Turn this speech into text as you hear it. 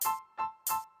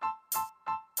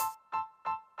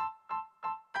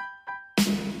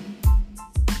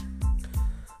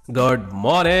Good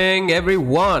morning,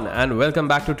 everyone, and welcome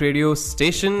back to Radio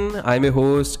Station. I'm your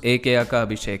host, A.K. Aka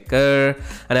Abhishek,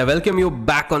 and I welcome you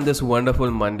back on this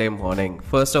wonderful Monday morning.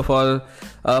 First of all,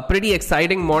 a pretty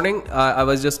exciting morning. I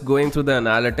was just going through the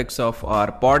analytics of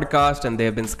our podcast, and they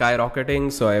have been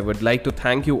skyrocketing. So I would like to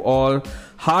thank you all.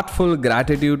 Heartful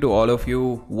gratitude to all of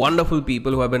you wonderful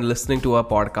people who have been listening to our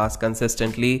podcast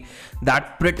consistently.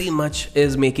 That pretty much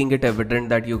is making it evident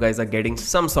that you guys are getting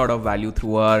some sort of value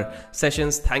through our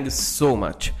sessions. Thank you so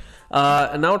much.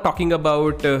 Now talking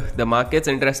about the markets,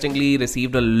 interestingly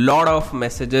received a lot of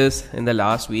messages in the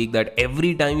last week that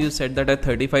every time you said that at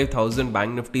 35,000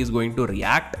 Bank Nifty is going to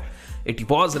react, it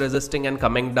was resisting and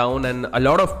coming down, and a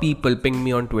lot of people pinged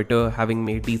me on Twitter having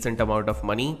made decent amount of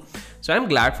money. So I'm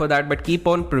glad for that, but keep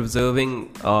on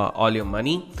preserving all your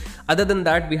money. Other than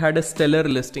that, we had a stellar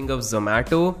listing of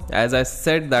Zomato. As I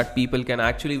said, that people can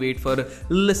actually wait for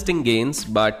listing gains,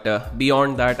 but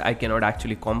beyond that, I cannot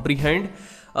actually comprehend.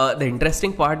 The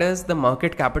interesting part is the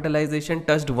market capitalization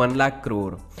touched 1 lakh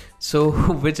crore. So,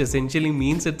 which essentially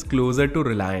means it's closer to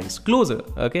Reliance. Closer,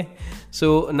 okay?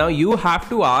 So, now you have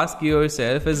to ask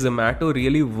yourself, is Zomato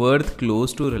really worth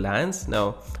close to Reliance?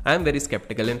 Now, I'm very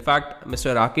skeptical. In fact,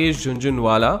 Mr. Rakesh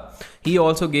Jhunjhunwala, he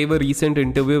also gave a recent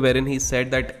interview wherein he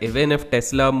said that even if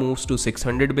Tesla moves to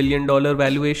 $600 billion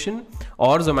valuation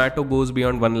or Zomato goes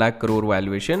beyond 1 lakh crore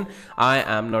valuation, I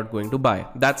am not going to buy.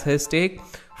 That's his take.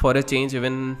 For a change,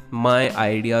 even my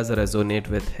ideas resonate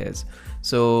with his.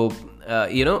 So,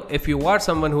 if you are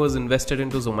someone who is invested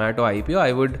into Zomato IPO,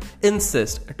 I would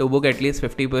insist to book at least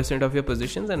 50% of your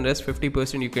positions, and rest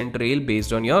 50% you can trail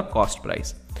based on your cost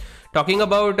price. Talking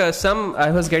about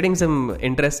I was getting some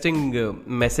interesting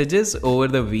messages over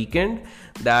the weekend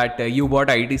that you bought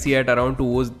ITC at around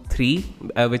 203,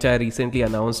 which I recently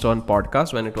announced on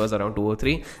podcast when it was around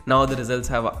 203. Now the results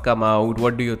have come out.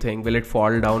 What do you think? Will it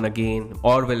fall down again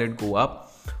or will it go up?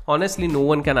 Honestly, no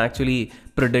one can actually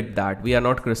predict that. We are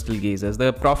not crystal gazers.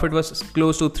 The profit was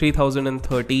close to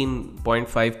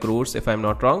 3,013.5 crores if I'm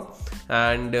not wrong.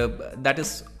 And that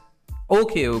is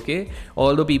okay.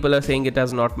 Although people are saying it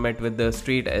has not met with the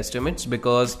street estimates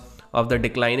because of the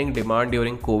declining demand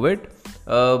during COVID.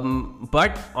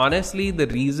 But honestly, the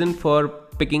reason for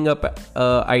picking up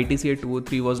ITC at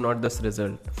 203 was not this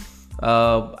result.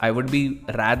 I would be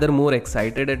rather more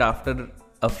excited at after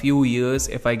a few years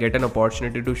if I get an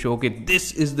opportunity to show, okay,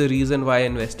 this is the reason why I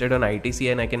invested on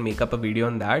ITC and I can make up a video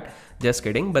on that. Just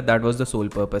kidding, but that was the sole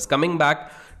purpose. Coming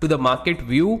back to the market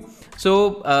view,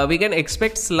 so we can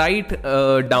expect slight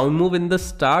down move in the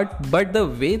start, but the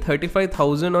way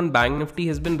 35,000 on Bank Nifty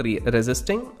has been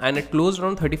resisting, and it closed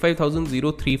around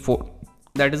 35,034.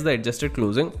 That is the adjusted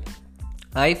closing.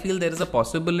 I feel there is a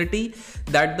possibility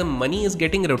that the money is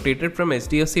getting rotated from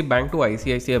HDFC Bank to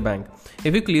ICICI Bank.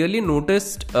 If you clearly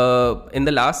noticed in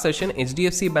the last session,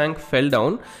 HDFC Bank fell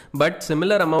down, but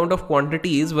similar amount of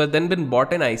quantities were then been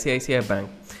bought in ICICI Bank.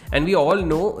 And we all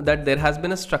know that there has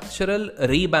been a structural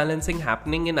rebalancing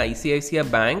happening in ICICI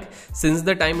Bank since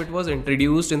the time it was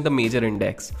introduced in the major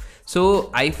index. So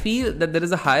I feel that there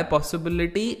is a high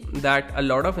possibility that a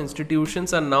lot of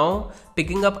institutions are now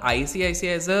picking up ICICI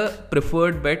as a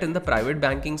preferred bet in the private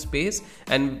banking space,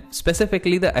 and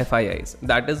specifically the FIIs.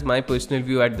 That is my personal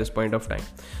view at this point of time.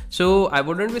 So I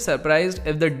wouldn't be surprised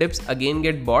if the dips again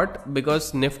get bought,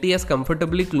 because Nifty has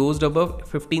comfortably closed above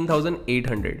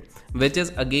 15,800, which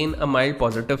is again a mild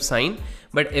positive sign.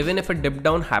 But even if a dip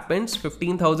down happens,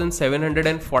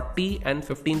 15,740 and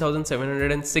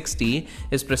 15,760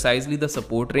 is precisely the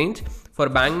support range. For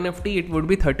Bank Nifty, it would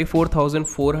be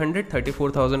 34,400,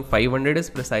 34,500 is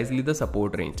precisely the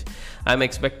support range. I'm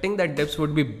expecting that dips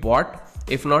would be bought,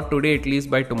 if not today, at least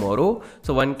by tomorrow.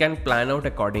 So one can plan out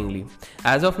accordingly.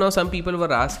 As of now, some people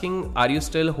were asking, are you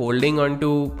still holding on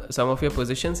to some of your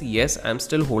positions? Yes, I'm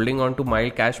still holding on to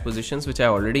mild cash positions, which I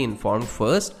already informed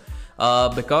first.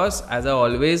 Because as I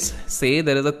always say,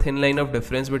 there is a thin line of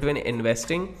difference between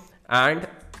investing and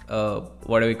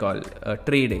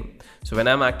trading. So when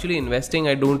I'm actually investing,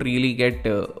 I don't really get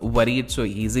worried so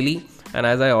easily. And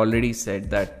as I already said,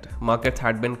 that markets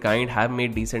had been kind, have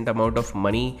made decent amount of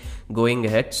money going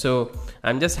ahead. So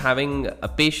I'm just having a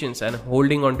patience and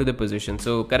holding on to the position.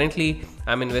 So currently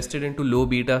I'm invested into low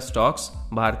beta stocks,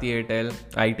 Bharti Airtel,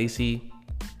 ITC,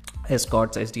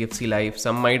 Escorts, HDFC Life.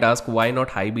 Some might ask, why not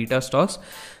high beta stocks?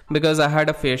 Because I had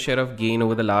a fair share of gain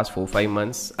over the last 4-5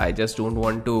 months. I just don't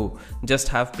want to just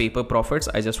have paper profits.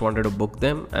 I just wanted to book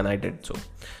them, and I did so.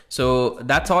 So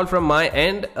that's all from my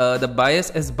end. The bias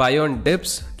is buy on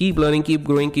dips. Keep learning, keep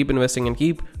growing, keep investing, and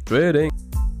keep trading.